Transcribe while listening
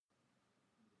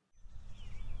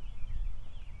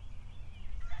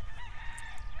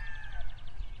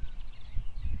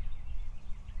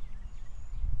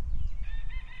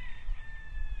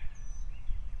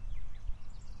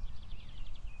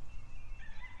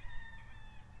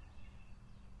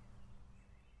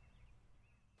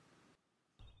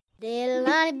Little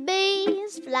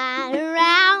honeybees flying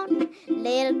around,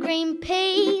 little green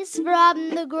peas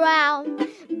from the ground,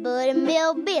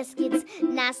 buttermilk biscuits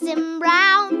nice and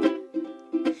brown,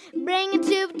 bring it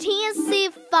to Tennessee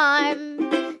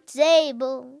farm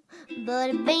table.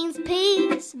 Butter beans,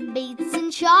 peas, beets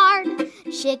and chard,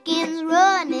 chickens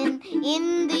running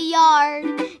in the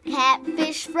yard,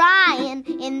 catfish frying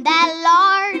in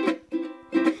that lard.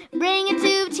 Bring it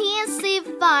to Tennessee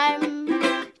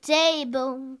farm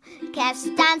table. Cast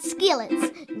iron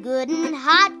skillets, good and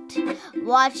hot.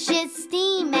 Watch it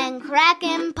steam and crack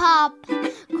and pop.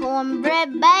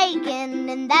 Cornbread, bacon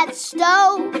in that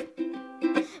stove.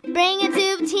 Bring it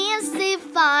to Tennessee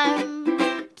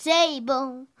farm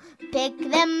table. Pick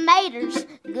them maters,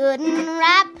 good and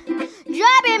ripe,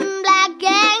 dropping black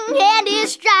and candy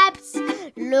stripes.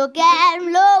 Look at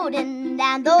 'em loading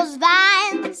down those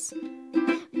vines.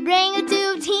 Bring it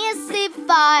to Tennessee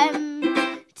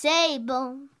farm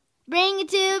table. Bring it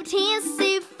to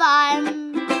Tennessee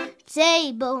farm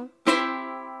table.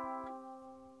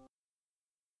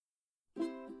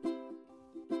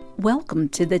 Welcome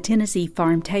to the Tennessee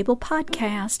Farm Table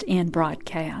podcast and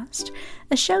broadcast,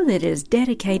 a show that is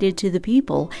dedicated to the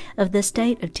people of the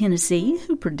state of Tennessee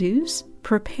who produce,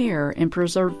 prepare, and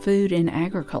preserve food and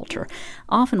agriculture,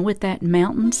 often with that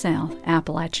Mountain South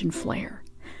Appalachian flair.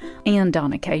 And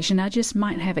on occasion, I just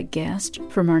might have a guest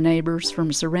from our neighbors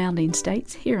from surrounding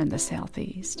states here in the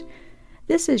Southeast.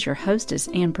 This is your hostess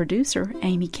and producer,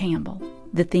 Amy Campbell.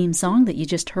 The theme song that you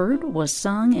just heard was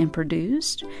sung and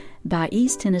produced by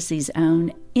East Tennessee's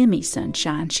own Emmy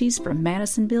Sunshine. She's from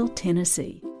Madisonville,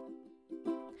 Tennessee.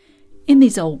 In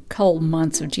these old cold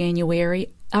months of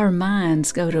January, our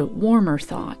minds go to warmer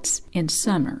thoughts in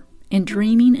summer and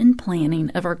dreaming and planning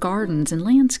of our gardens and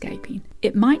landscaping.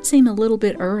 It might seem a little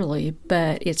bit early,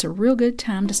 but it's a real good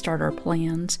time to start our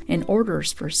plans and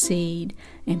orders for seed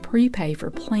and prepay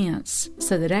for plants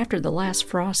so that after the last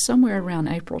frost, somewhere around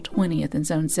April 20th in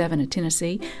Zone 7 of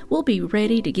Tennessee, we'll be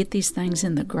ready to get these things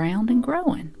in the ground and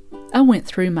growing. I went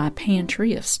through my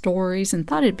pantry of stories and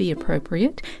thought it'd be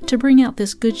appropriate to bring out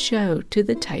this good show to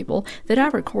the table that I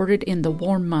recorded in the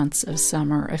warm months of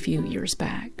summer a few years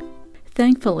back.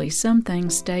 Thankfully, some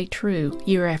things stay true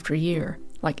year after year,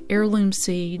 like heirloom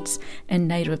seeds and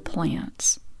native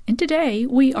plants. And today,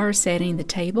 we are setting the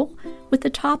table with the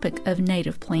topic of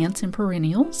native plants and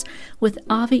perennials with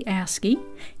Avi Askey.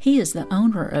 He is the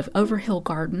owner of Overhill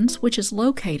Gardens, which is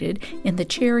located in the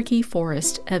Cherokee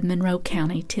Forest of Monroe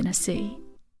County, Tennessee.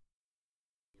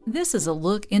 This is a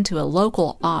look into a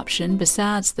local option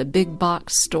besides the big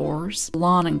box stores,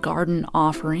 lawn and garden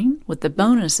offering, with the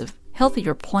bonus of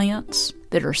healthier plants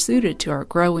that are suited to our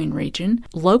growing region,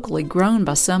 locally grown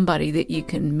by somebody that you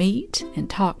can meet and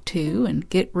talk to and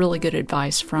get really good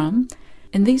advice from.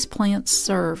 And these plants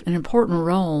serve an important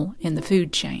role in the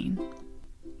food chain.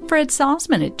 Fred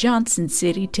Salzman at Johnson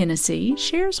City, Tennessee,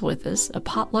 shares with us a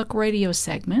potluck radio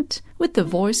segment with the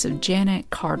voice of Janet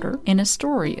Carter and a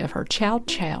story of her chow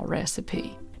chow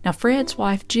recipe. Now, Fred's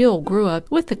wife Jill grew up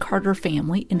with the Carter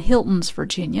family in Hiltons,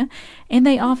 Virginia, and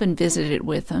they often visited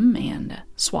with them and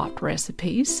swapped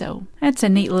recipes, so that's a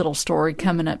neat little story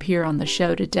coming up here on the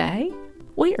show today.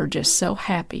 We are just so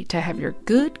happy to have your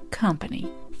good company.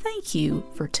 Thank you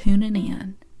for tuning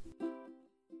in.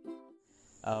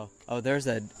 I'll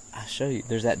show you.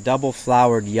 There's that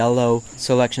double-flowered yellow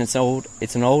selection.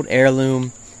 It's an old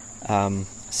heirloom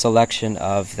selection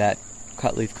of that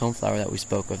cutleaf coneflower that we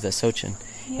spoke of, the Sochin.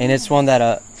 Yeah. And it's one that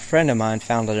a friend of mine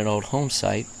found at an old home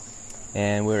site,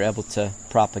 and we were able to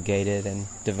propagate it and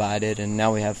divide it, and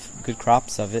now we have good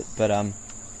crops of it. But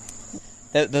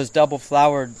those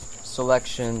double-flowered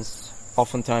selections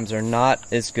oftentimes are not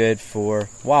as good for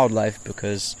wildlife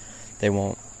because they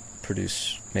won't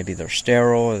produce, maybe they're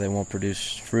sterile, or they won't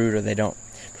produce fruit, or they don't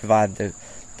provide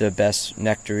the best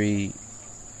nectary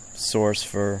source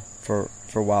for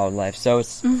wildlife. So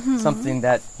it's something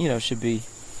that, should be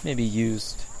maybe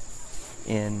used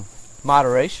in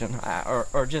moderation,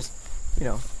 or just,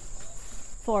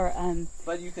 for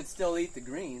But you could still eat the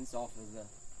greens off of the,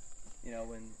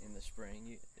 when in the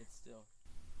spring, it's still.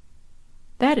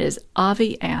 That is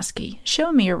Avi Askey.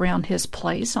 Show me around his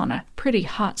place on a pretty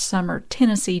hot summer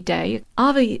Tennessee day.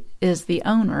 Avi is the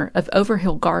owner of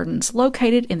Overhill Gardens,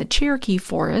 located in the Cherokee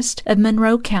Forest of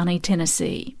Monroe County,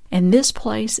 Tennessee. And this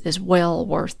place is well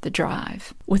worth the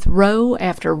drive. With row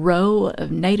after row of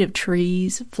native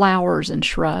trees, flowers, and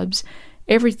shrubs,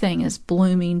 everything is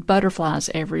blooming,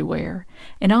 butterflies everywhere.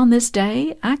 And on this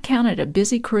day, I counted a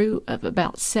busy crew of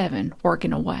about 7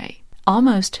 working away.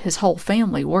 Almost his whole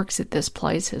family works at this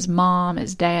place, his mom,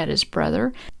 his dad, his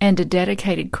brother, and a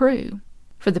dedicated crew.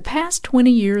 For the past 20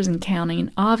 years and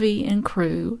counting, Avi and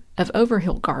crew of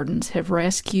Overhill Gardens have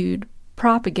rescued,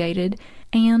 propagated,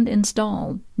 and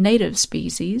installed native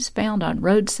species found on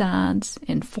roadsides,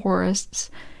 in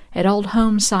forests, at old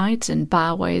home sites and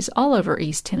byways all over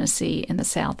East Tennessee and the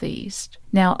Southeast.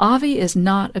 Now, Avi is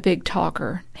not a big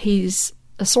talker. He's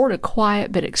a sort of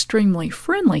quiet but extremely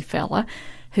friendly fella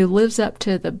who lives up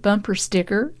to the bumper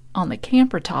sticker on the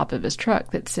camper top of his truck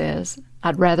that says,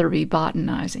 "I'd rather be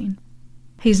botanizing."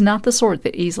 He's not the sort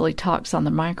that easily talks on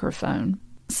the microphone.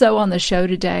 So on the show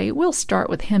today, we'll start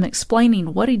with him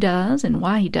explaining what he does and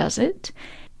why he does it,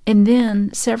 and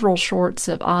then several shorts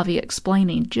of Avi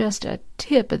explaining just a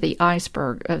tip of the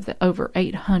iceberg of the over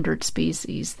 800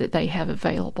 species that they have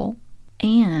available,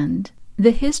 and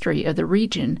the history of the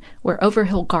region where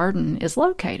Overhill Garden is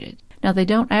located. Now, they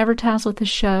don't advertise with the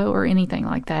show or anything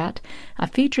like that. I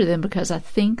feature them because I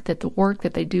think that the work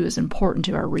that they do is important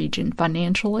to our region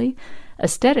financially,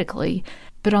 aesthetically,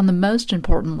 but on the most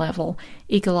important level,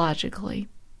 ecologically.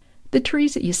 The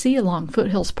trees that you see along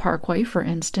Foothills Parkway, for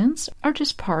instance, are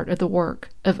just part of the work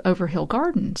of Overhill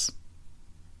Gardens.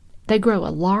 They grow a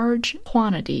large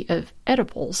quantity of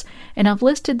edibles, and I've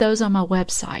listed those on my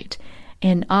website.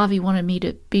 And Avi wanted me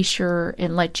to be sure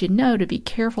and let you know to be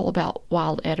careful about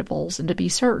wild edibles and to be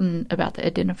certain about the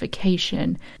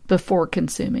identification before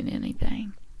consuming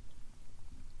anything.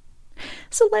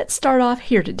 So let's start off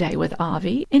here today with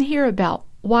Avi and hear about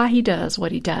why he does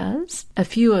what he does, a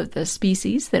few of the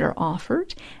species that are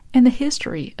offered, and the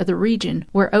history of the region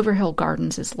where Overhill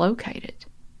Gardens is located.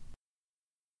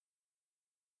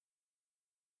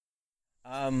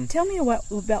 Tell me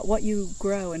about what you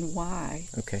grow and why.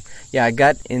 Okay. Yeah, I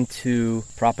got into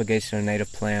propagation of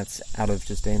native plants out of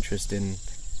just interest in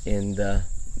the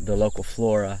local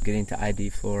flora, getting to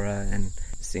ID flora and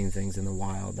seeing things in the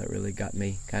wild. That really got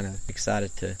me kind of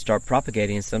excited to start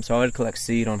propagating some. So I would collect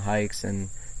seed on hikes and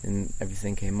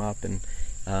everything came up. And,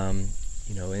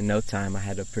 in no time I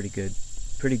had a pretty good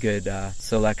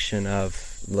selection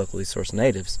of locally sourced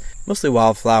natives. Mostly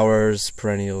wildflowers,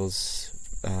 perennials,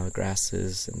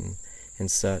 grasses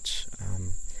and such,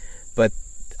 but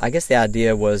I guess the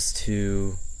idea was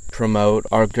to promote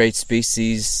our great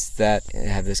species that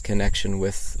have this connection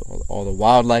with all the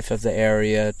wildlife of the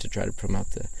area, to try to promote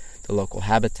the local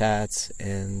habitats,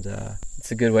 and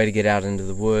it's a good way to get out into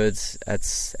the woods.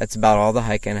 That's about all the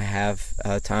hiking I have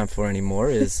time for anymore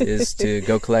is to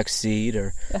go collect seed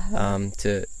or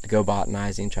to go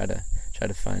botanizing, try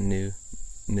to find new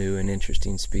and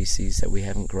interesting species that we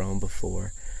haven't grown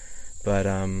before. But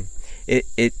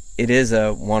it is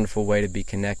a wonderful way to be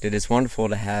connected. It's wonderful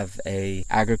to have a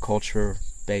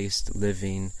agriculture-based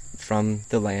living from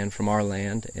the land, from our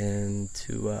land, and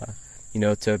to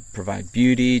provide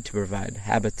beauty, to provide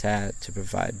habitat, to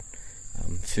provide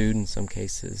food in some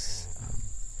cases.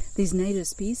 These native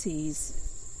species,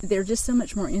 they're just so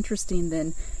much more interesting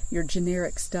than your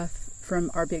generic stuff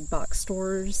from our big box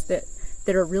stores that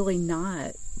are really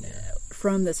not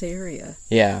from this area.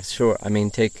 Yeah, sure. I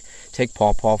mean, take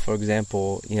pawpaw, for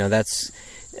example.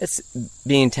 It's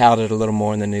being touted a little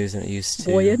more in the news than it used to.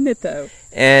 Boy, isn't it though?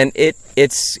 And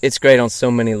it's great on so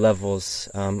many levels.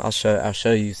 I'll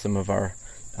show you some of our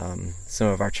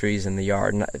trees in the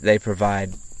yard, and they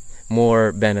provide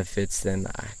more benefits than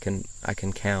I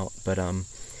can count. But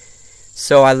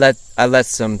so I let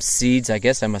some seeds. I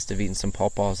guess I must have eaten some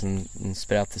pawpaws and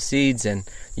spit out the seeds and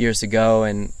years ago,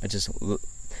 and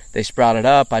they sprouted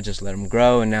up. I just let them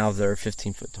grow, and now they're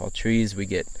 15-foot tall trees. We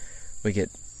get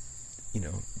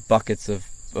buckets of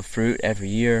fruit every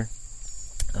year.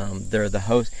 They're the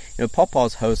host.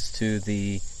 Pawpaw's host to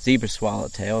the zebra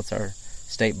swallowtail. It's our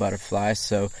state butterfly.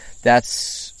 So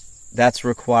that's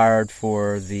required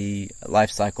for the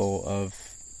life cycle of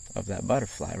that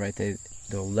butterfly, right?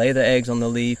 They'll lay the eggs on the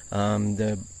leaf.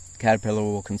 The caterpillar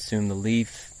will consume the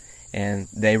leaf, and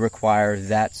they require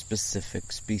that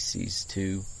specific species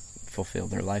to fulfill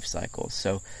their life cycle.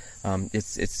 So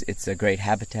it's a great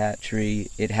habitat tree.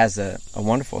 It has a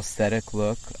wonderful aesthetic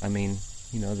look. I mean,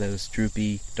 those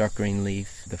droopy dark green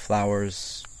leaf. The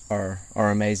flowers are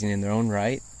amazing in their own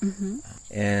right, mm-hmm.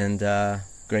 And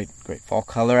great fall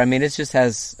color. I mean, it just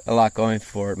has a lot going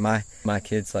for it. My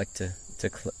kids like to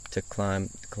climb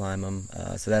them,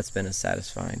 so that's been a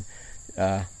satisfying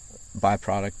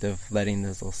byproduct of letting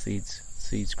those little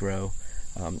seeds grow.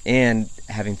 And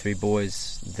having 3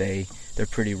 boys, they're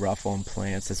pretty rough on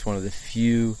plants. It's one of the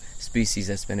few species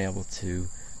that's been able to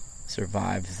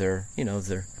survive their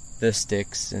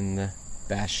sticks and the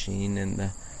bashing and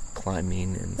the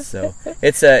climbing, and so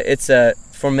it's a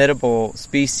formidable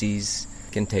species.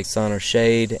 Can take sun or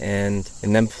shade, and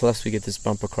then plus we get this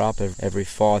bumper crop every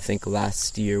fall. I think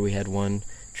last year we had one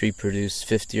tree produced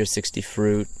 50 or 60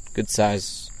 fruit, good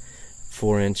size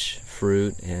 4-inch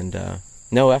fruit, and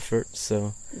no effort,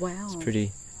 so wow, it's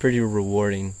pretty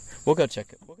rewarding. We'll go check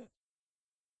it.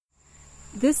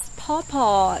 This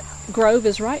pawpaw grove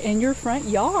is right in your front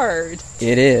yard.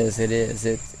 It is.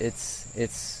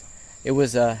 It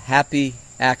was a happy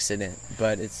accident,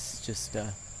 but it's just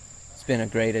it's been a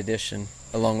great addition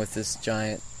along with this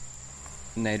giant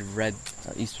native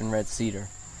eastern red cedar.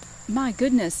 My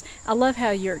goodness, I love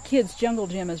how your kids' jungle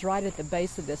gym is right at the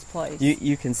base of this place.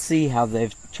 You can see how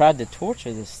they've tried to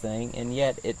torture this thing, and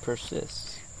yet it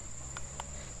persists.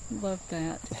 Love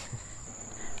that.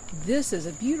 This is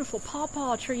a beautiful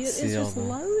pawpaw tree. It's just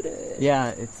loaded.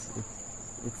 Yeah, it's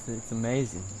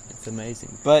amazing. It's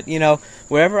amazing. But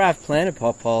wherever I've planted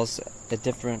pawpaws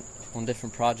on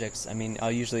different projects, I mean,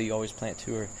 I'll usually always plant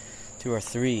two or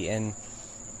three, and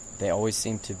they always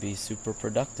seem to be super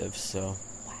productive. So.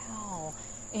 Wow.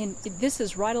 And this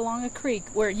is right along a creek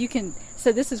where you can.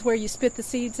 So this is where you spit the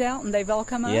seeds out, and they've all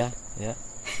come up. Yeah.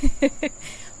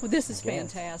 Well, this is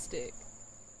fantastic.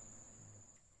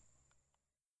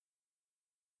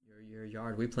 Your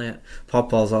yard, we plant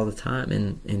pawpaws all the time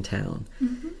in town,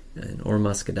 or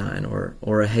muscadine,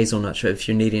 or a hazelnut tree. If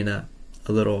you're needing a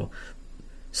little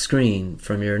screen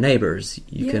from your neighbors,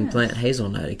 you can plant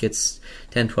hazelnut. It gets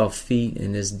 10, 12 feet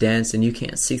and is dense, and you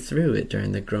can't see through it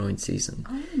during the growing season.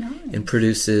 Oh, nice. And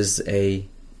produces a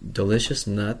delicious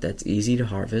nut that's easy to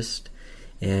harvest,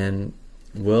 and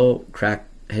will crack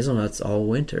hazelnuts all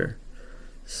winter.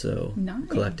 So nice.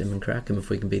 Collect them and crack them if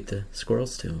we can beat the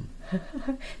squirrels to them.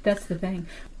 That's the thing.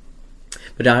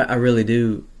 But I really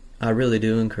do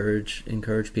encourage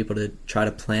people to try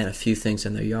to plant a few things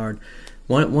in their yard.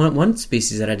 One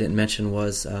species that I didn't mention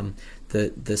was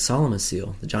the Solomon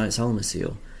seal, the giant Solomon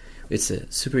seal. It's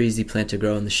a super easy plant to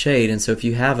grow in the shade, and so if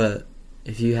you have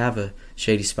a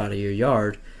shady spot of your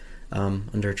yard,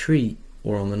 under a tree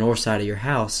or on the north side of your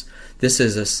house, this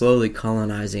is a slowly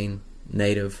colonizing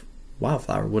native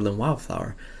wildflower, woodland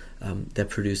wildflower, that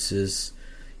produces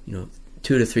 2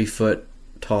 to 3 foot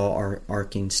tall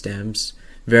arcing stems.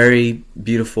 Very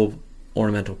beautiful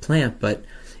ornamental plant, but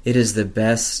it is the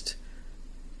best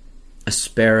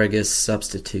asparagus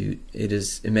substitute.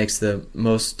 It makes the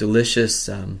most delicious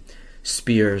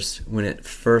spears when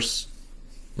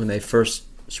they first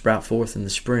sprout forth in the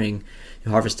spring.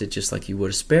 You harvest it just like you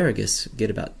would asparagus. Get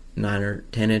about 9 or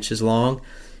 10 inches long,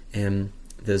 and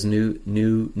those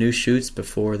new shoots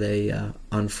before they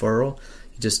unfurl,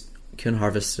 you can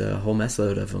harvest a whole mess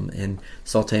load of them and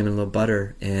saute them in a little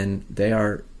butter, and they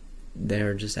are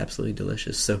just absolutely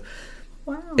delicious. So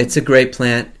wow. It's a great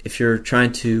plant if you're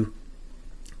trying to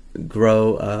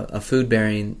grow a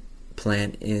food-bearing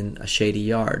plant in a shady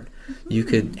yard. Mm-hmm. You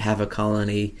could have a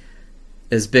colony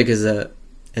as big as a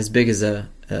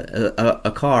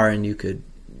car, and you could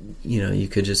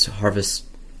just harvest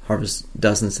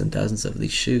dozens and dozens of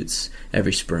these shoots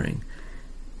every spring.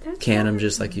 Can them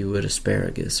just like you would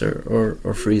asparagus,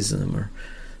 or freeze them,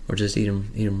 or just eat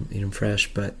them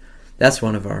fresh. But that's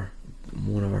one of our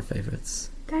favorites.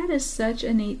 That is such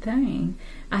a neat thing.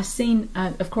 I've seen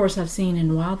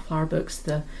in wildflower books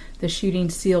the shooting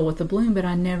seal with the bloom, but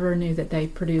I never knew that they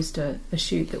produced a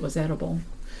shoot that was edible.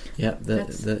 Yeah,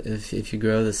 if you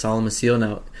grow the Solomon seal,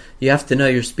 now you have to know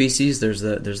your species. There's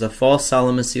a false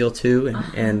Solomon seal too,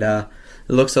 and it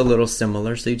looks a little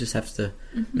similar. So you just have to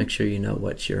make sure you know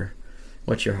what you're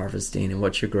harvesting and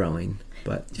what you're growing.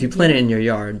 But if you plant it in your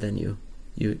yard, then you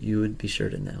would be sure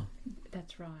to know.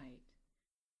 That's right.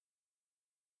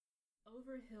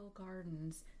 Overhill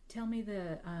Gardens. Tell me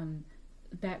the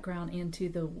background into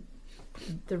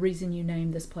the reason you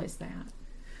named this place that.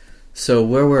 So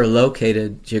where we're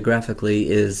located geographically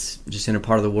is just in a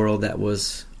part of the world that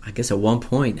was, I guess, at one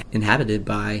point inhabited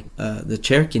by the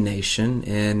Cherokee Nation,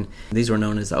 and these were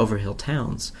known as the Overhill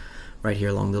Towns, right here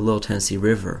along the Little Tennessee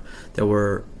River. There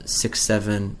were 6,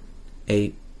 7,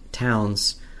 8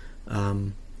 towns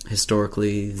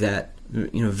historically that,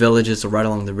 villages right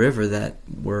along the river that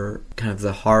were kind of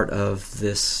the heart of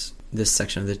this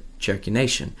section of the Cherokee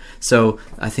Nation. So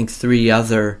I think 3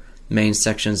 other main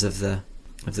sections of the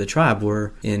tribe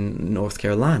were in North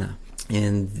Carolina,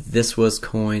 and this was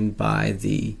coined by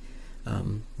the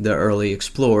early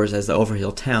explorers as the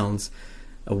Overhill Towns,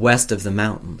 west of the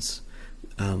mountains.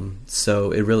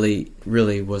 So it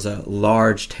really was a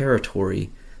large territory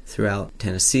throughout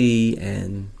Tennessee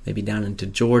and maybe down into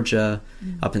Georgia,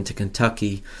 up into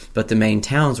Kentucky. But the main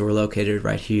towns were located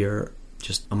right here,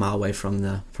 just a mile away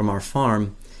from our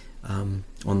farm,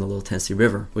 on the Little Tennessee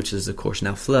River, which is, of course,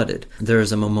 now flooded.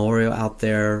 There's a memorial out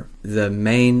there. The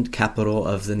main capital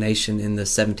of the nation in the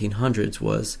 1700s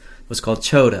was called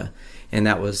Chota, and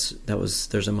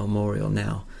there's a memorial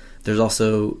now. There's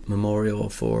also a memorial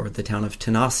for the town of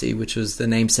Tanasi, which was the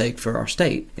namesake for our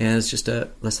state, and it's just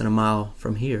less than a mile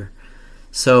from here.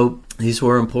 So these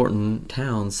were important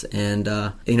towns, and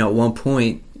at one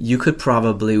point, you could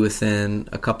probably, within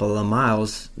a couple of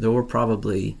miles, there were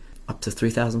probably up to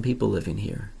 3,000 people living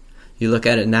here. You look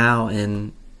at it now,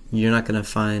 and you're not going to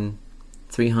find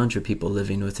 300 people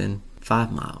living within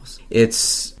 5 miles.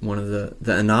 It's one of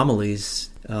the anomalies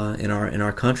in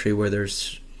our country where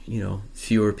there's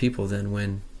fewer people than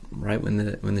when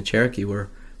the Cherokee were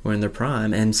in their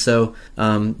prime, and so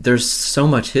there's so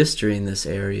much history in this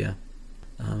area.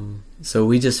 So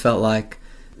we just felt like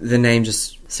the name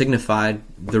just signified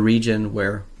the region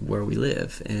where we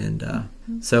live, and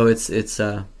so it's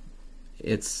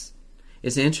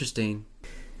interesting.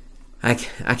 I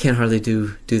can't hardly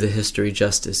do the history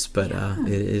justice, but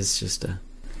it is just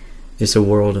it's a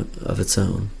world of its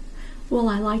own. Well,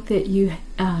 I like that you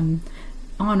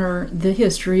honor the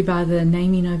history by the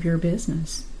naming of your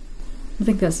business. I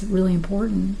think that's really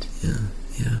important.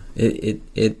 Yeah.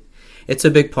 It's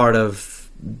a big part of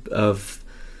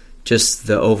just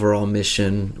the overall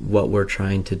mission, what we're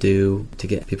trying to do to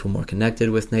get people more connected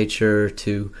with nature,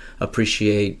 to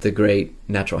appreciate the great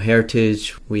natural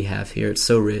heritage we have here. It's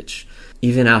so rich.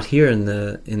 Even out here in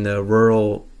the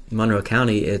rural Monroe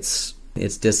County, it's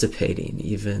dissipating,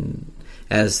 even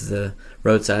as the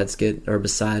roadsides get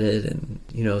herbicided, and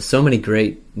so many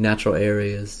great natural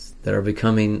areas that are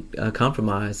becoming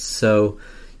compromised. So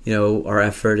our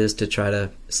effort is to try to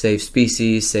save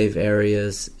species, save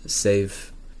areas,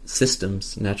 save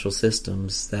systems, natural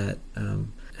systems that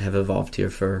have evolved here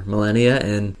for millennia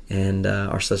and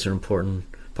are such an important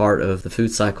part of the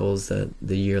food cycles, the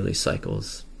yearly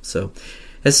cycles. So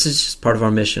this is just part of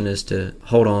our mission, is to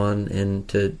hold on and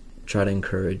to try to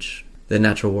encourage the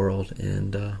natural world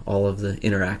and all of the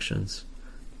interactions.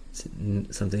 It's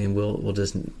something we'll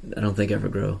just, I don't think, ever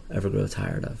grow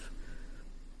tired of.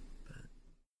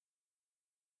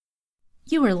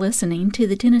 You are listening to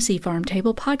the Tennessee Farm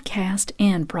Table podcast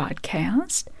and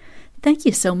broadcast. Thank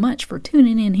you so much for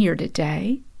tuning in here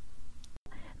today.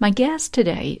 My guest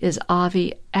today is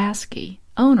Avi Askey,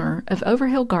 owner of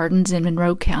Overhill Gardens in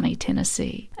Monroe County,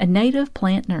 Tennessee, a native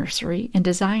plant nursery and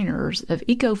designers of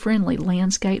eco-friendly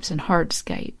landscapes and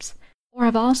hardscapes. Or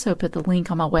I've also put the link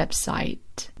on my website,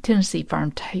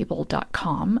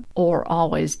 TennesseeFarmTable.com, or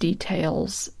always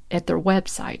details at their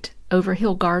website,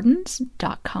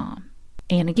 overhillgardens.com.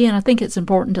 And again, I think it's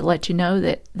important to let you know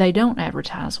that they don't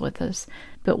advertise with us,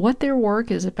 but what their work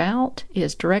is about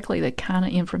is directly the kind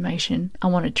of information I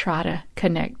want to try to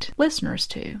connect listeners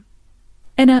to.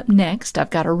 And up next, I've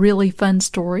got a really fun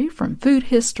story from food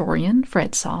historian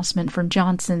Fred Sossman from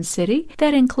Johnson City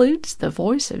that includes the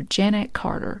voice of Janet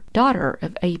Carter, daughter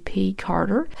of A.P.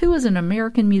 Carter, who was an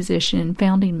American musician and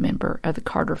founding member of the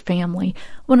Carter family,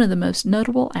 one of the most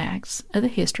notable acts of the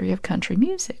history of country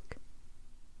music.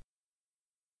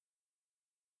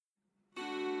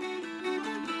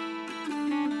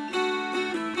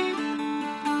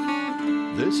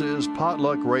 This is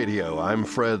Potluck Radio. I'm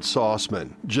Fred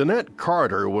Sossman. Jeanette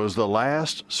Carter was the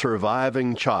last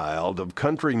surviving child of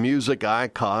country music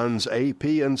icons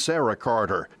A.P. and Sarah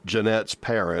Carter. Jeanette's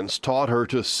parents taught her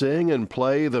to sing and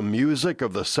play the music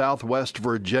of the Southwest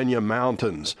Virginia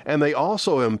mountains, and they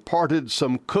also imparted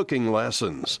some cooking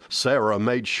lessons. Sarah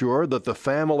made sure that the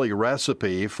family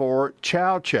recipe for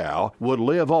chow chow would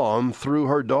live on through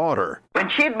her daughter. When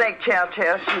she'd make chow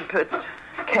chow, she'd put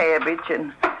cabbage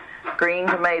and green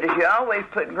tomatoes. You always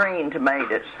put green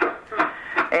tomatoes.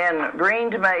 And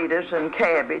green tomatoes and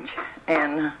cabbage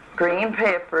and green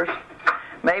peppers,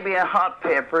 maybe a hot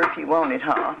pepper if you want it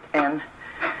hot, and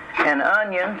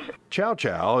onions. Chow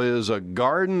chow is a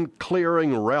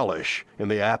garden-clearing relish in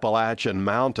the Appalachian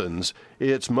Mountains.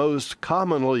 It's most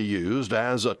commonly used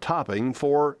as a topping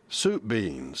for soup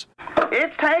beans.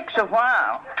 It takes a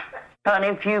while. Honey,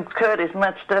 if you cut as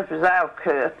much stuff as I've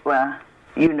cut, well,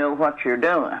 you know what you're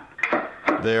doing.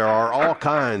 There are all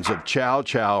kinds of chow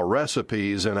chow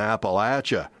recipes in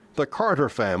Appalachia. The Carter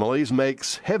families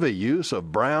makes heavy use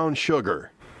of brown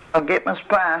sugar. I'll get my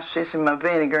spices and my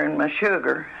vinegar and my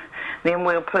sugar. Then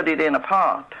we'll put it in a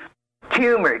pot.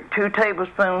 Turmeric, 2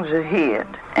 tablespoons a head,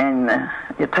 and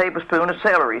a tablespoon of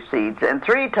celery seeds, and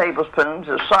 3 tablespoons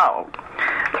of salt,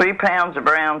 3 pounds of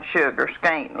brown sugar,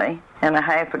 scantly, and a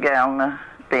half a gallon of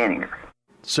vinegar.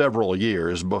 Several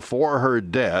years before her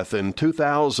death in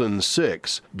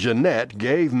 2006, Jeanette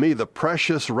gave me the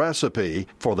precious recipe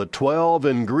for the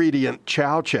 12-ingredient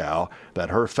chow chow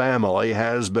that her family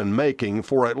has been making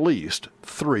for at least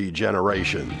 3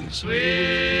 generations.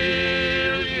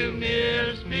 Will you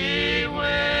miss me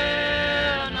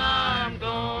when I'm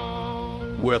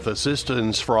gone? With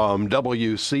assistance from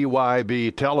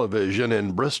WCYB Television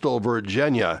in Bristol,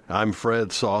 Virginia, I'm Fred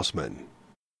Sauceman.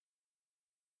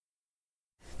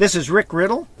 This is Rick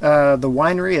Riddle, the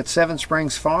winery at Seven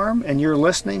Springs Farm, and you're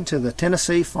listening to the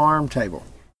Tennessee Farm Table.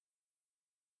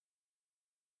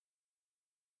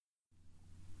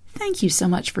 Thank you so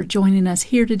much for joining us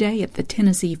here today at the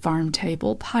Tennessee Farm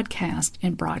Table podcast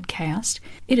and broadcast.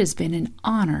 It has been an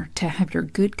honor to have your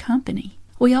good company.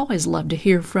 We always love to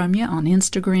hear from you on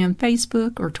Instagram,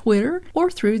 Facebook, or Twitter,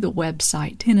 or through the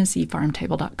website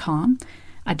TennesseeFarmTable.com.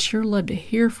 I'd sure love to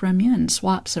hear from you and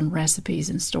swap some recipes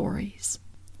and stories.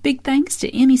 Big thanks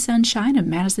to Emmy Sunshine of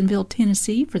Madisonville,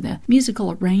 Tennessee for the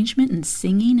musical arrangement and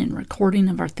singing and recording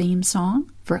of our theme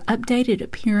song. For updated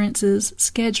appearances,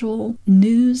 schedule,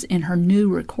 news, and her new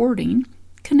recording,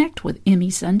 connect with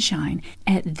Emmy Sunshine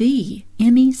at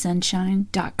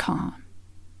theemmysunshine.com.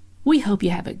 We hope you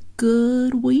have a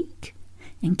good week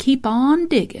and keep on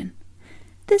digging.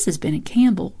 This has been a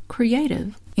Campbell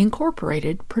Creative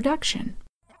Incorporated production.